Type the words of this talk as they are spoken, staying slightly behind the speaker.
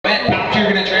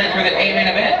are going to transfer the A-main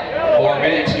event. 4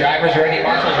 minutes. Drivers ready.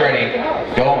 Marshals ready.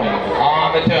 Going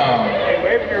on the tone.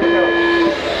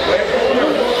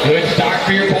 Good start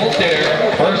for your pole sitter.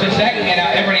 First and second, and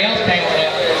now everybody else tangling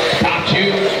up. Top 2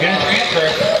 going to transfer.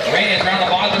 Reyes around the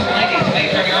bottom of Slaney.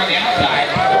 Slaney's running around the outside.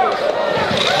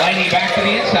 Slaney back to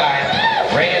the inside.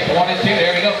 Reyes 1 and 2.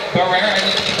 There we go. Barrera in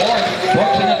the 4th.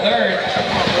 Brooks in the 3rd.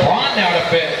 Braun now to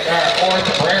 5th. 4th.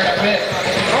 Barrera to 5th.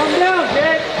 Calm down,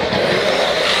 Jay.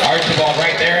 Archibald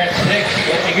right there at 6th.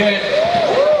 Looking good.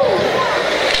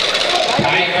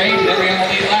 Tight race. Every on the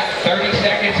lead lap. 30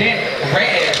 seconds in.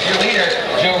 Reyes, your leader.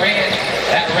 Joe Reyes.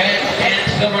 That red and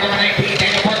silver number 19.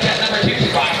 Daniel Parks at number 2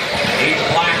 spot. He's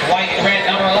black, white, and red.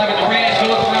 Number 11. The Reyes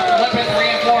goes from number 11, 3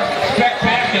 and 4.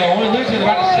 Spectacular. Only loses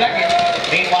about a second.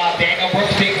 Meanwhile, Daniel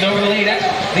Brooks takes over the lead. That's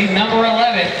the number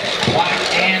 11. Black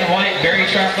and white. Very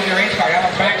sharp looking race car. Now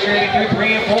back straight through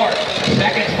 3 and 4.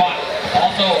 Second spot.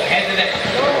 Also head to the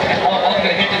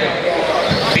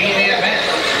B-main event.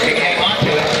 They can hang on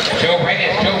to it. Joe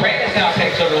Reyes now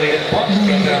takes over the lead. Brooks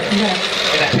goes up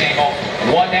in that tangle.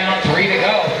 1 down, 3 to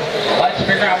go. Let's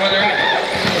figure out where they're at.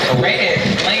 Reyes,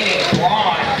 Slaney,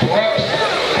 Braun, Brooks.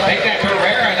 Take that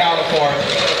Carrera now to 4th.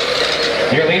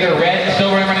 Your leader, red and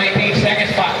silver number 19.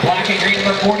 Second spot, black and green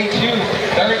number 42.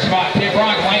 Third spot, Tim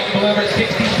Braun, white and blue number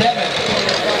 67.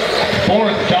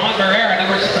 4th, John Barrera,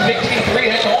 number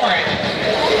 63. That's orange.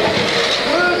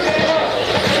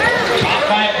 Top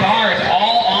 5 cars,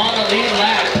 all on the lead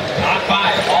lap. Top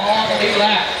 5, all on the lead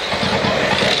lap.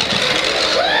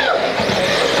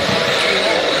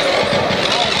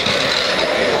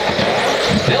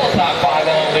 Still top 5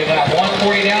 on the lead lap.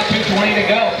 140 down, 220 to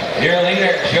go. Your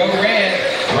leader, Joe Reyes,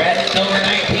 red and silver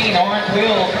 19, orange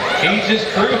wheels. He's just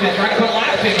cruising, trying to put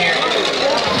laps in here.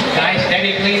 Nice,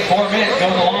 steady, clean 4 minutes,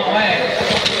 goes a long way.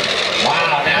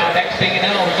 Wow, now next thing you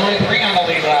know, there's only 3 on the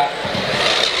lead lap.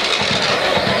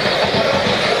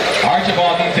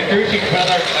 Archibald needs the crew chief to put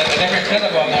a different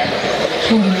setup on there.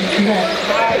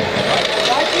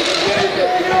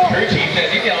 Crew chief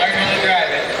says you can learn how to drive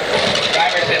it.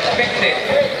 Driver says fix it.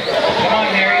 Come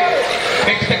on, Harry.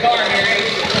 Fix the car, Harry.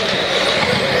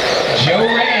 Joe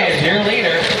Reyes, your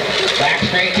leader. Back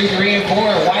straight through 3 and 4.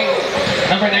 White,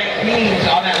 number 19's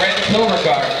on that red and silver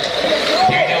car.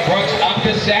 Daniel Brooks up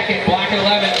to 2nd. Black and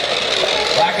 11.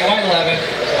 Black and white 11.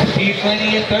 Steve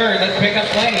Slaney in 3rd. Let's pick up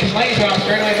Slaney. Slaney's going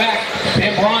straight away back.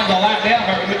 Tim Braun's a lap down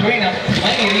from between them.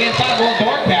 Slaney to the inside, little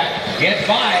door pack. Gets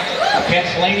by. Can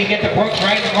Slaney get to Brooks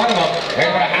right in front of him?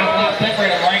 There's about a half lap separate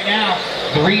him right now.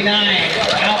 3-9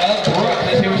 out of Brooks.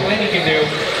 Let's see what Slaney can do.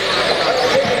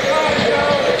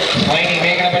 Slaney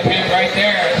making up a 10 right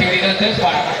there. Let's see what he does this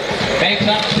lap. Makes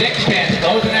up 6-10,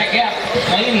 closing that gap.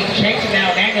 Slaney chasing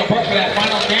now Daniel Brooks for that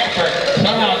final transfer.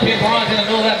 Somehow Tim Braun's in the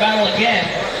middle of that battle again.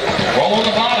 Rolling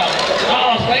the bottom.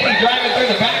 Oh, Slaney driving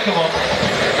through the back of him.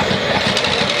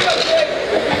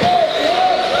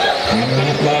 1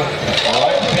 minute left.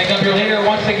 Let's pick up your leader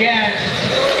once again.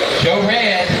 Joe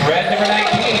Reyes, red number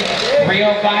 19.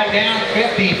 3:05 down,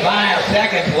 55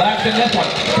 seconds left in this one.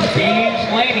 Steve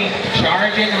Slaney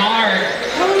charging hard.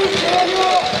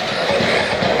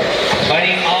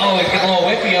 Slaney always getting a little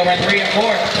whippy over in 3 and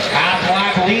 4. Half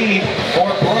lap lead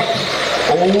for Brooks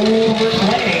over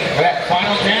Slaney for that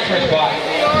final transfer spot.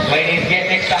 Slaney's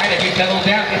getting excited. He settles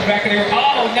down, gets back in the room.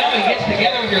 Oh no, he gets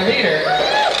together with your leader.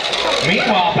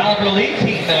 Meanwhile, battle for the lead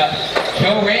team up.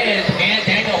 Joe Reyes and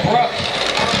Daniel Brooks.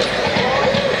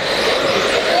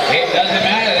 It doesn't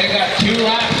matter, they've got 2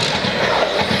 laps.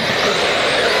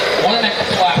 1 and a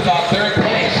half laps off 3rd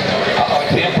place. Uh-oh,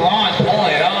 Tim Braun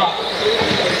pulling it off.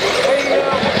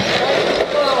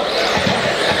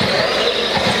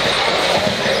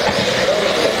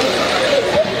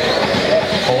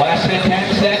 Less than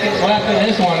 10 seconds left in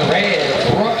this one.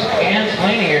 Reyes, Brooks, and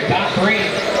Slaney, your top 3.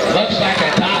 Looks like the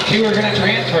top 2 are going to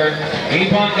transfer.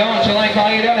 Keep on going. Shall I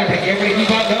call you down there? But everybody keep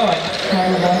on going.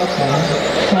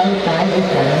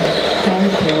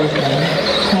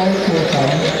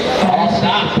 All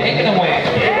stop, taking a win.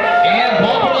 And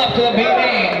bumping up to the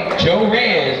B-main. Joe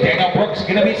Reyes, Daniel Brooks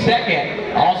going to be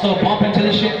 2nd. Also bumping to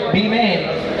the B-main.